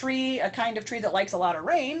if it's a tree, a kind of tree that likes a lot of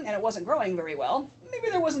rain, and it wasn't growing very well, maybe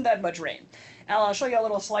there wasn't that much rain. I'll show you a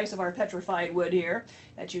little slice of our petrified wood here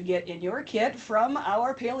that you get in your kit from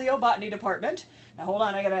our paleobotany department. Now hold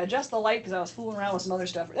on, I gotta adjust the light because I was fooling around with some other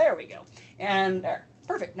stuff. There we go. And there.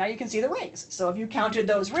 Perfect. Now you can see the rings. So if you counted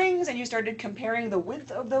those rings and you started comparing the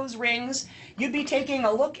width of those rings, you'd be taking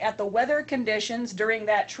a look at the weather conditions during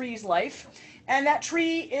that tree's life. And that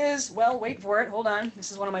tree is, well, wait for it. Hold on.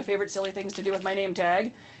 This is one of my favorite silly things to do with my name tag.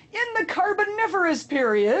 In the Carboniferous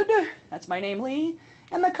period, that's my name, Lee,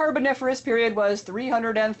 and the Carboniferous period was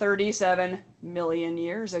 337 million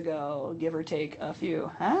years ago, give or take a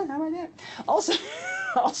few. Huh? How about that?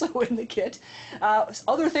 Also in the kit,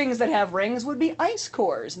 other things that have rings would be ice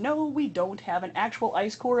cores. No, we don't have an actual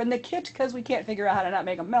ice core in the kit because we can't figure out how to not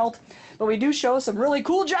make them melt. But we do show some really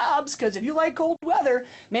cool jobs, because if you like cold weather,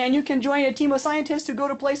 man, you can join a team of scientists who go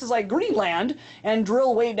to places like Greenland and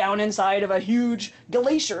drill way down inside of a huge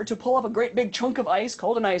glacier to pull up a great big chunk of ice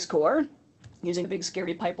called an ice core, using a big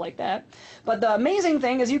scary pipe like that. But the amazing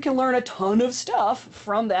thing is you can learn a ton of stuff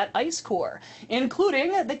from that ice core,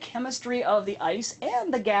 including the chemistry of the ice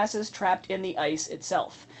and the gases trapped in the ice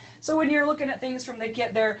itself. So when you're looking at things from the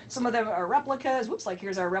kit there, some of them are replicas. Whoops, like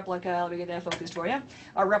here's our replica. Let me get that focused for you.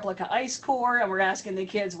 Our replica ice core, and we're asking the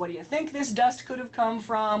kids, what do you think this dust could have come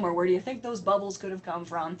from, or where do you think those bubbles could have come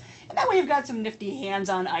from? And that way you've got some nifty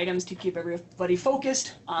hands-on items to keep everybody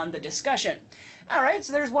focused on the discussion. All right,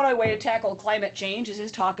 so there's one way to tackle climate change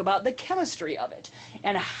is talk about the chemistry of it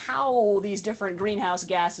and how these different greenhouse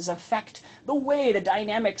gases affect the way, the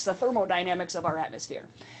dynamics, the thermodynamics of our atmosphere.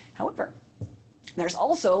 However, there's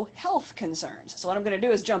also health concerns. So what I'm going to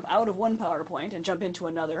do is jump out of one PowerPoint and jump into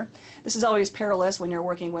another. This is always perilous when you're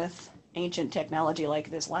working with ancient technology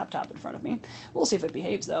like this laptop in front of me. We'll see if it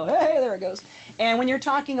behaves though. Hey, there it goes. And when you're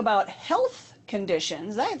talking about health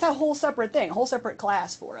conditions, that's a whole separate thing, a whole separate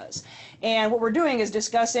class for us. And what we're doing is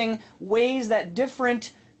discussing ways that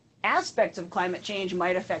different aspects of climate change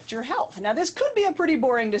might affect your health. Now, this could be a pretty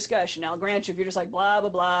boring discussion. I'll grant you if you're just like blah, blah,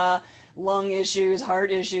 blah, lung issues,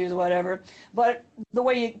 heart issues, whatever. But the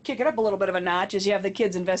way you kick it up a little bit of a notch is you have the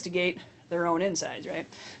kids investigate their own insides, right?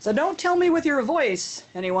 So don't tell me with your voice,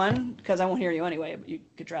 anyone, because I won't hear you anyway, but you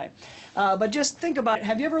could try. But just think about it.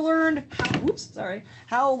 Have you ever learned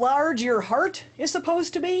how large your heart is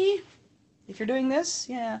supposed to be? If you're doing this,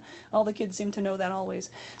 yeah, all the kids seem to know that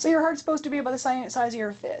always. So your heart's supposed to be about the size of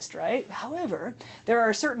your fist, right? However, there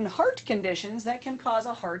are certain heart conditions that can cause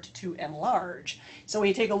a heart to enlarge. So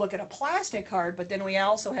we take a look at a plastic heart, but then we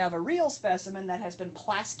also have a real specimen that has been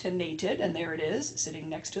plastinated, and there it is, sitting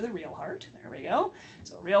next to the real heart. There we go.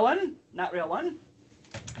 So real one, not real one.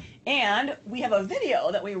 And we have a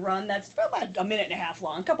video that we run that's about a minute and a half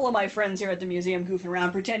long. A couple of my friends here at the museum goofing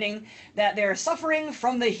around pretending that they're suffering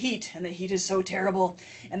from the heat, and the heat is so terrible.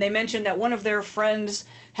 And they mentioned that one of their friends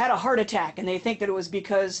had a heart attack, and they think that it was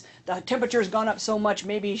because the temperature's gone up so much,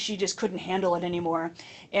 maybe she just couldn't handle it anymore.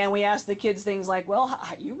 And we asked the kids things like, well,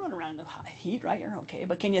 you run around in the heat, right? You're okay.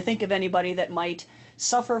 But can you think of anybody that might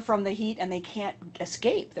suffer from the heat and they can't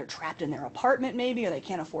escape? They're trapped in their apartment maybe, or they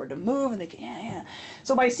can't afford to move, and they can, yeah.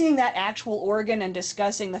 So by seeing that actual organ and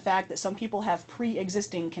discussing the fact that some people have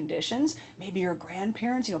pre-existing conditions, maybe your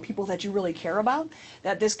grandparents, you know, people that you really care about,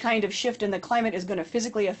 that this kind of shift in the climate is going to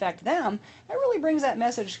physically affect them, that really brings that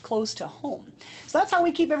message close to home. So that's how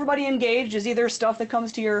we keep everybody engaged, is either stuff that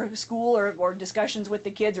comes to your school or discussions with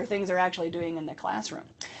the kids or things they're actually doing in the classroom.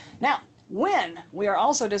 Now, when we are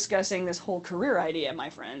also discussing this whole career idea, my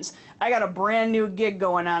friends, I got a brand new gig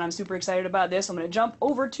going on. I'm super excited about this. I'm going to jump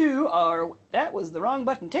over to our, that was the wrong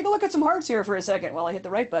button. Take a look at some hearts here for a second while I hit the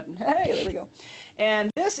right button. Hey, there we go. And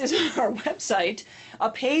this is our website, a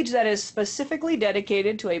page that is specifically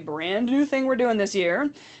dedicated to a brand new thing we're doing this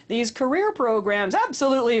year. These career programs,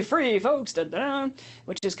 absolutely free, folks, da-da,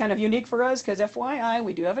 which is kind of unique for us because FYI,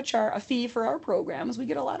 we do have a fee for our programs. We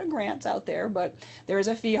get a lot of grants out there, but there is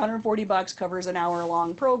a fee, $140, covers an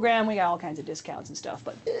hour-long program. We got all kinds of discounts and stuff,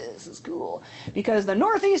 but this is cool because the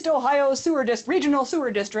Northeast Ohio Regional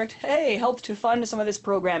Sewer District, hey, helped to fund some of this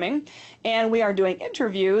programming, and we are doing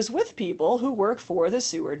interviews with people who work for the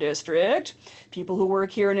sewer district, people who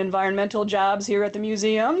work here in environmental jobs here at the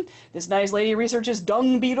museum. This nice lady researches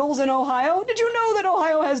dung beetles in Ohio. Did you know that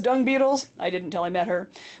Ohio has dung beetles? I didn't until I met her.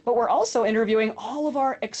 But we're also interviewing all of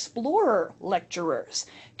our explorer lecturers.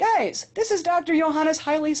 Guys, this is Dr. Johannes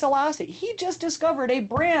Haile Selassie. He just discovered a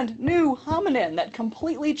brand new hominin that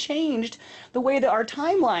completely changed the way that our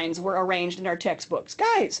timelines were arranged in our textbooks.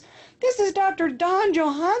 Guys, this is Dr. Don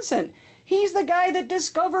Johansson. He's the guy that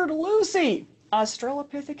discovered Lucy.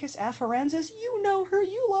 Australopithecus afarensis, you know her,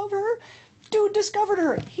 you love her. Dude discovered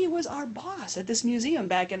her. He was our boss at this museum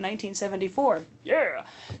back in 1974. Yeah.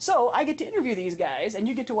 So I get to interview these guys, and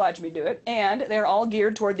you get to watch me do it, and they're all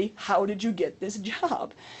geared toward the how did you get this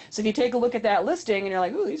job? So if you take a look at that listing, and you're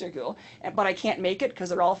like, ooh, these are cool, but I can't make it because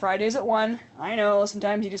they're all Fridays at 1. I know,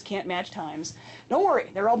 sometimes you just can't match times. Don't worry,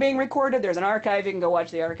 they're all being recorded. There's an archive. You can go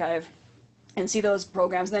watch the archive and see those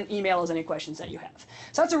programs, and then email us any questions that you have.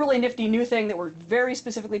 So that's a really nifty new thing that we're very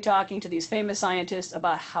specifically talking to these famous scientists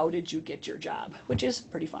about how did you get your job, which is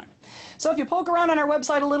pretty fun. So if you poke around on our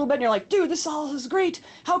website a little bit and you're like, dude, this all is great,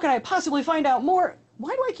 how can I possibly find out more?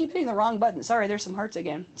 Why do I keep hitting the wrong button? Sorry, there's some hearts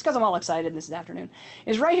again. It's because I'm all excited this afternoon.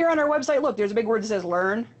 Is right here on our website, look, there's a big word that says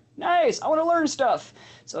learn. Nice, I want to learn stuff.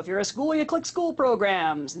 So if you're a school, you click school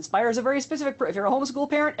programs. Inspires a very specific, if you're a homeschool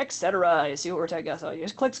parent, etc. You see what we're talking about? So you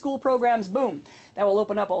just click school programs, boom. That will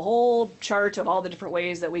open up a whole chart of all the different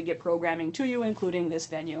ways that we get programming to you, including this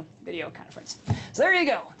video conference. So there you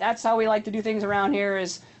go. That's how we like to do things around here,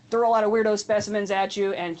 is throw a lot of weirdo specimens at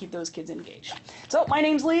you and keep those kids engaged. So my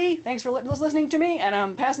name's Lee. Thanks for listening to me, and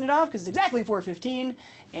I'm passing it off because it's exactly 4:15.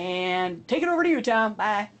 And take it over to you, Tom.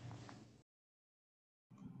 Bye.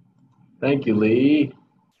 Thank you, Lee.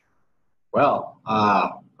 Well,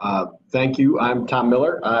 thank you. I'm Tom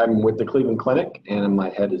Miller. I'm with the Cleveland Clinic, and my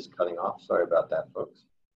head is cutting off. Sorry about that, folks.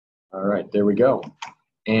 All right, there we go.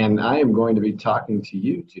 And I am going to be talking to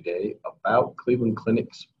you today about Cleveland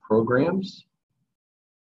Clinic's programs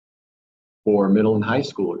for middle and high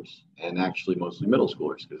schoolers, and actually mostly middle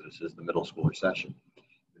schoolers, because this is the middle schooler session.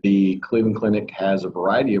 The Cleveland Clinic has a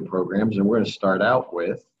variety of programs, and we're going to start out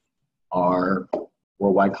with our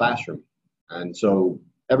Worldwide Classroom. And so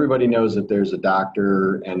everybody knows that there's a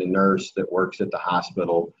doctor and a nurse that works at the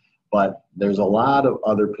hospital, but there's a lot of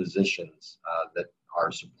other positions that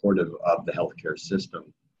are supportive of the healthcare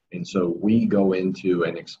system. And so we go into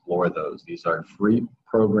and explore those. These are free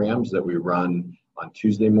programs that we run on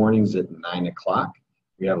Tuesday mornings at 9 o'clock.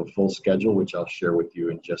 We have a full schedule, which I'll share with you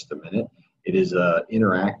in just a minute. It is an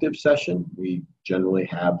interactive session. We generally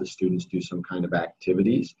have the students do some kind of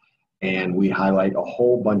activities, and we highlight a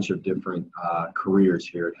whole bunch of different careers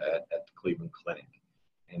here at the Cleveland Clinic.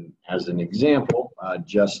 And as an example,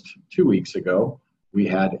 just 2 weeks ago, we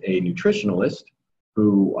had a nutritionalist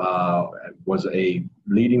who was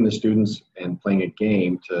leading the students and playing a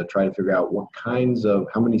game to try to figure out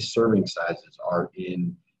how many serving sizes are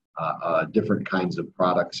in different kinds of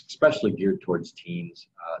products, especially geared towards teens.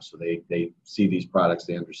 So they see these products,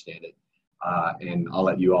 they understand it. And I'll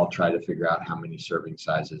let you all try to figure out how many serving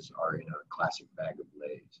sizes are in a classic bag of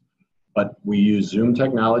Lay's. But we use Zoom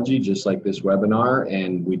technology, just like this webinar,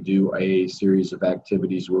 and we do a series of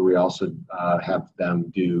activities where we also have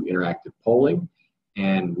them do interactive polling.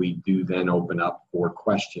 And we do then open up for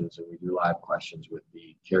questions, and we do live questions with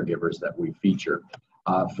the caregivers that we feature.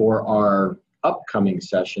 For our upcoming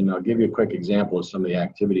session, I'll give you a quick example of some of the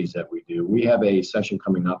activities that we do. We have a session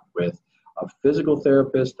coming up with a physical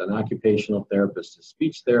therapist, an occupational therapist, a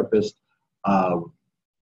speech therapist.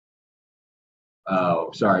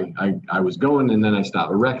 Sorry, I was going and then I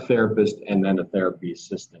stopped. A rec therapist and then a therapy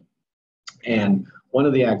assistant. And one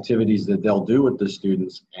of the activities that they'll do with the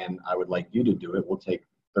students, and I would like you to do it, will take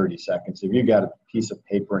 30 seconds. If you got a piece of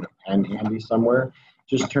paper and a pen handy somewhere,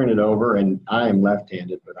 just turn it over. And I am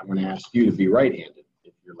left-handed, but I'm going to ask you to be right-handed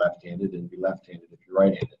if you're left-handed, and be left-handed if you're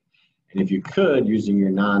right-handed. And if you could, using your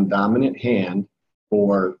non-dominant hand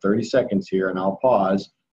for 30 seconds here, and I'll pause,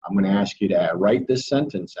 I'm going to ask you to write this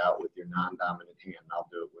sentence out with your non-dominant hand. I'll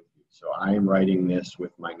do it with you. So I am writing this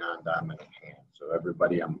with my non-dominant hand. So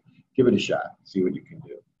everybody, give it a shot. See what you can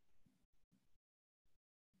do.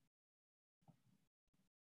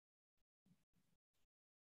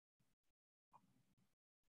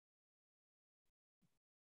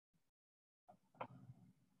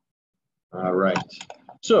 All right.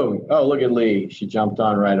 So, oh, look at Lee. She jumped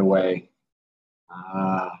on right away.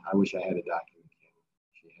 I wish I had a document.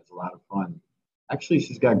 She has a lot of fun. Actually,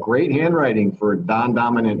 she's got great handwriting for a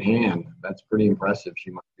non-dominant hand. That's pretty impressive. She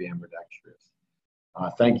must be ambidextrous.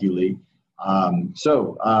 Thank you, Lee.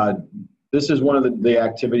 This is one of the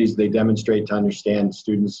activities they demonstrate to understand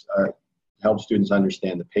students, help students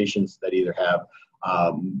understand the patients that either have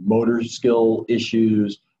motor skill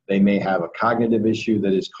issues. They may have a cognitive issue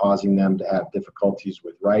that is causing them to have difficulties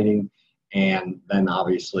with writing. And then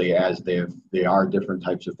obviously, as they are different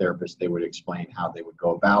types of therapists, they would explain how they would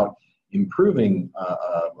go about improving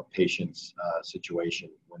a patient's situation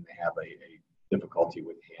when they have a difficulty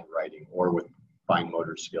with handwriting or with fine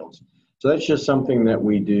motor skills. So that's just something that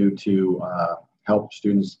we do to help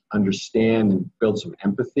students understand and build some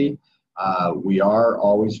empathy. We are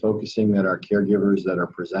always focusing that our caregivers that are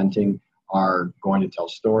presenting are going to tell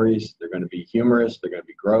stories. They're going to be humorous. They're going to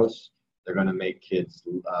be gross. They're going to make kids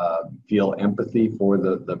feel empathy for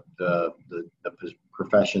the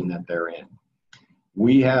profession that they're in.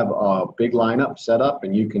 We have a big lineup set up,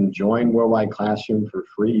 and you can join Worldwide Classroom for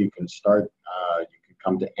free. You can start, you can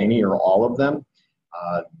come to any or all of them.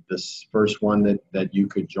 This first one that you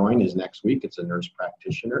could join is next week. It's a nurse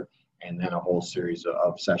practitioner, and then a whole series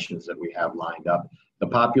of sessions that we have lined up. The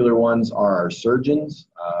popular ones are our surgeons.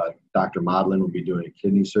 Dr. Modlin will be doing a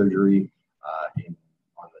kidney surgery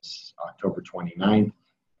on this October 29th.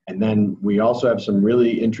 And then we also have some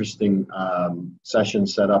really interesting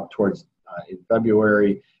sessions set up towards in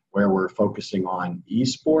February where we're focusing on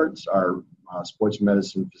esports. Our sports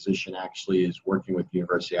medicine physician actually is working with the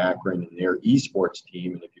University of Akron and their esports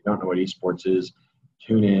team. And if you don't know what esports is,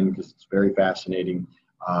 tune in because it's very fascinating.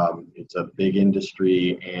 It's a big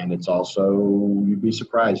industry, and it's also, you'd be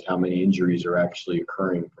surprised how many injuries are actually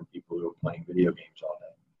occurring from people who are playing video games all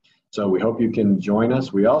day. So we hope you can join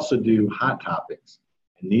us. We also do hot topics,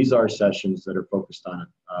 and these are sessions that are focused on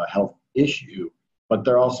a health issue, but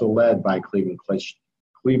they're also led by Cleveland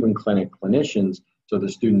Clinic clinicians, so the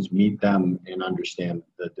students meet them and understand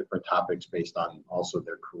the different topics based on also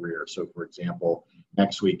their career. So for example,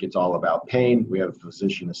 next week it's all about pain. We have a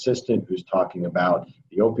physician assistant who's talking about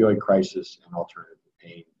the opioid crisis and alternative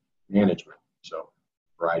pain management. So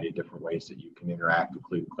a variety of different ways that you can interact with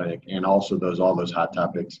Cleveland Clinic, and also all those hot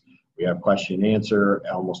topics. We have question and answer.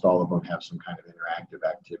 Almost all of them have some kind of interactive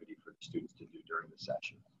activity for the students to do during the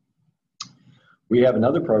session. We have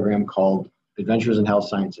another program called Adventures in Health,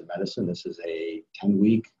 Science, and Medicine. This is a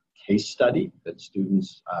 10-week case study that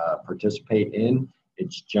students participate in.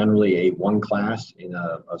 It's generally one class in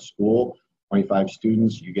a school, 25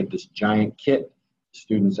 students. You get this giant kit.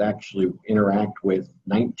 Students actually interact with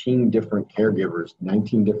 19 different caregivers,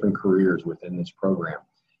 19 different careers within this program.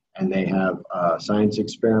 And they have science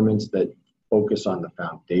experiments that focus on the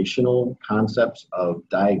foundational concepts of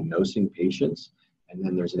diagnosing patients. And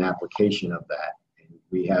then there's an application of that. And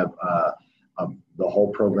we have the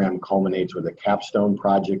whole program culminates with a capstone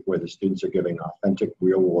project where the students are given an authentic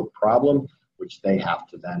real-world problem, which they have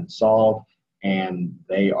to then solve, and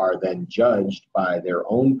they are then judged by their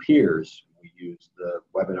own peers. We use the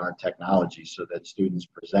webinar technology so that students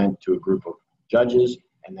present to a group of judges,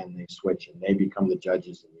 and then they switch and they become the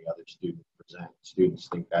judges and the other students present. Students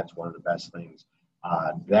think that's one of the best things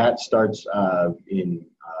That starts in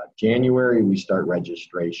January. We start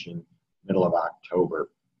registration middle of October.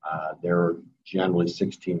 There are generally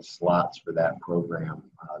 16 slots for that program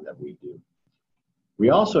that we do. We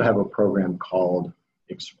also have a program called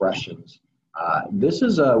Expressions. This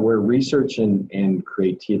is where research and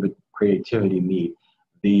creativity meet.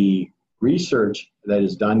 The research that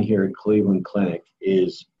is done here at Cleveland Clinic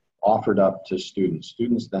is offered up to students.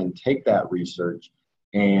 Students then take that research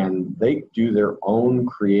and they do their own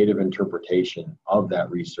creative interpretation of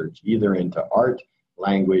that research, either into art,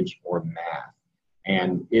 language, or math.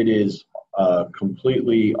 And it is a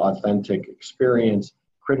completely authentic experience.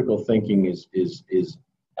 Critical thinking is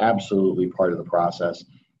absolutely part of the process.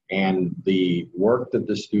 And the work that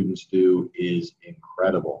the students do is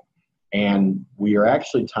incredible. And we are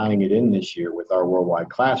actually tying it in this year with our worldwide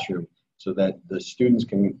classroom so that the students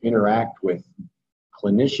can interact with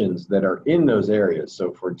clinicians that are in those areas.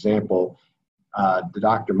 So for example, the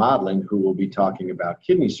Dr. Modlin, who will be talking about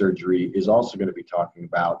kidney surgery, is also going to be talking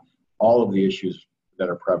about all of the issues that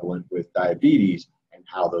are prevalent with diabetes and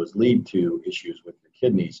how those lead to issues with the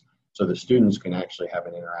kidneys. So the students can actually have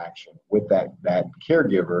an interaction with that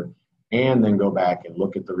caregiver and then go back and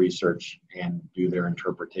look at the research and do their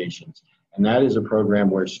interpretations. And that is a program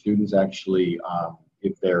where students actually,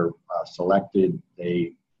 if they're selected,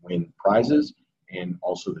 they win prizes, and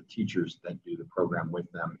also the teachers that do the program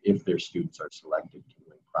with them, if their students are selected, can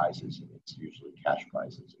win prizes, and it's usually cash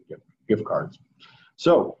prizes and gift cards.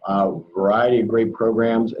 So a variety of great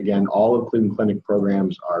programs. Again, all of Cleveland Clinic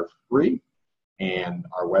programs are free, and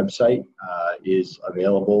our website is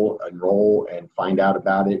available. Enroll and find out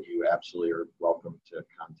about it. You absolutely are welcome to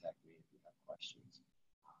contact me if you have questions.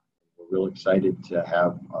 We're real excited to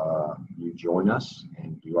have you join us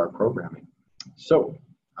and do our programming. So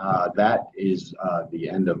that is the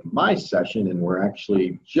end of my session, and we're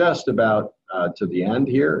actually just about to the end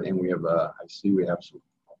here, and we have I see we have some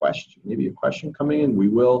question, maybe a question coming in. We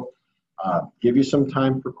will give you some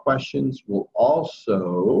time for questions. We'll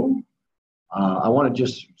also, I want to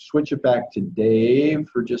just switch it back to Dave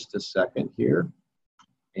for just a second here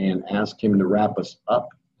and ask him to wrap us up.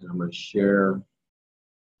 And I'm going to share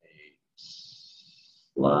a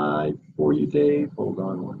slide for you, Dave. Hold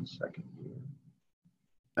on one second here.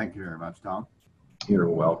 Thank you very much, Tom. You're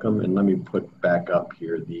welcome. And let me put back up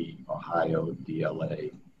here the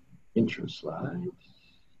OhioDLA intro slides.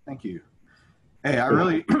 Thank you. Hey, I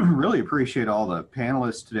really, really appreciate all the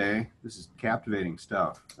panelists today. This is captivating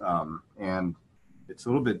stuff. And it's a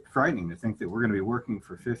little bit frightening to think that we're going to be working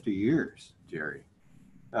for 50 years, Jerry.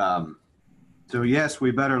 So yes, we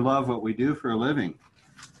better love what we do for a living.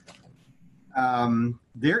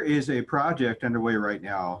 There is a project underway right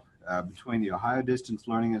now between the Ohio Distance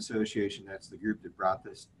Learning Association, that's the group that brought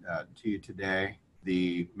this to you today,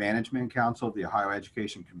 the Management Council, the Ohio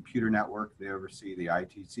Education Computer Network, they oversee the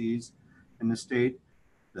ITCs in the state,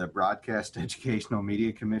 the Broadcast Educational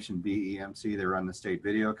Media Commission, BEMC, they run the state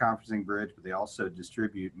video conferencing bridge, but they also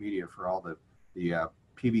distribute media for all the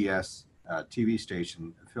PBS TV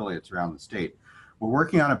station affiliates around the state. We're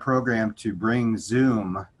working on a program to bring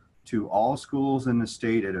Zoom to all schools in the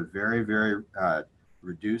state at a very, very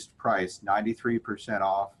reduced price, 93%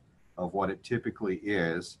 off of what it typically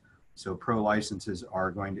is. So pro licenses are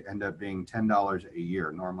going to end up being $10 a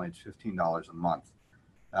year. Normally it's $15 a month.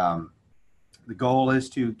 The goal is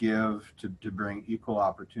to bring equal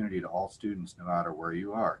opportunity to all students, no matter where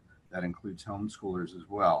you are. That includes homeschoolers as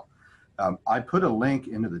well. I put a link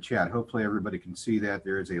into the chat. Hopefully everybody can see that.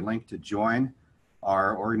 There is a link to join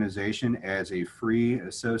our organization as a free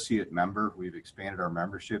associate member. We've expanded our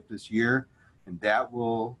membership this year, and that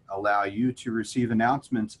will allow you to receive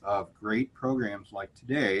announcements of great programs like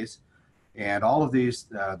today's. And all of these,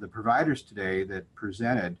 the providers today that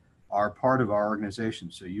presented are part of our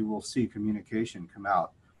organization. So you will see communication come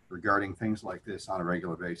out regarding things like this on a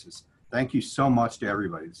regular basis. Thank you so much to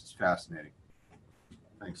everybody. This is fascinating.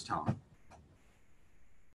 Thanks, Tom.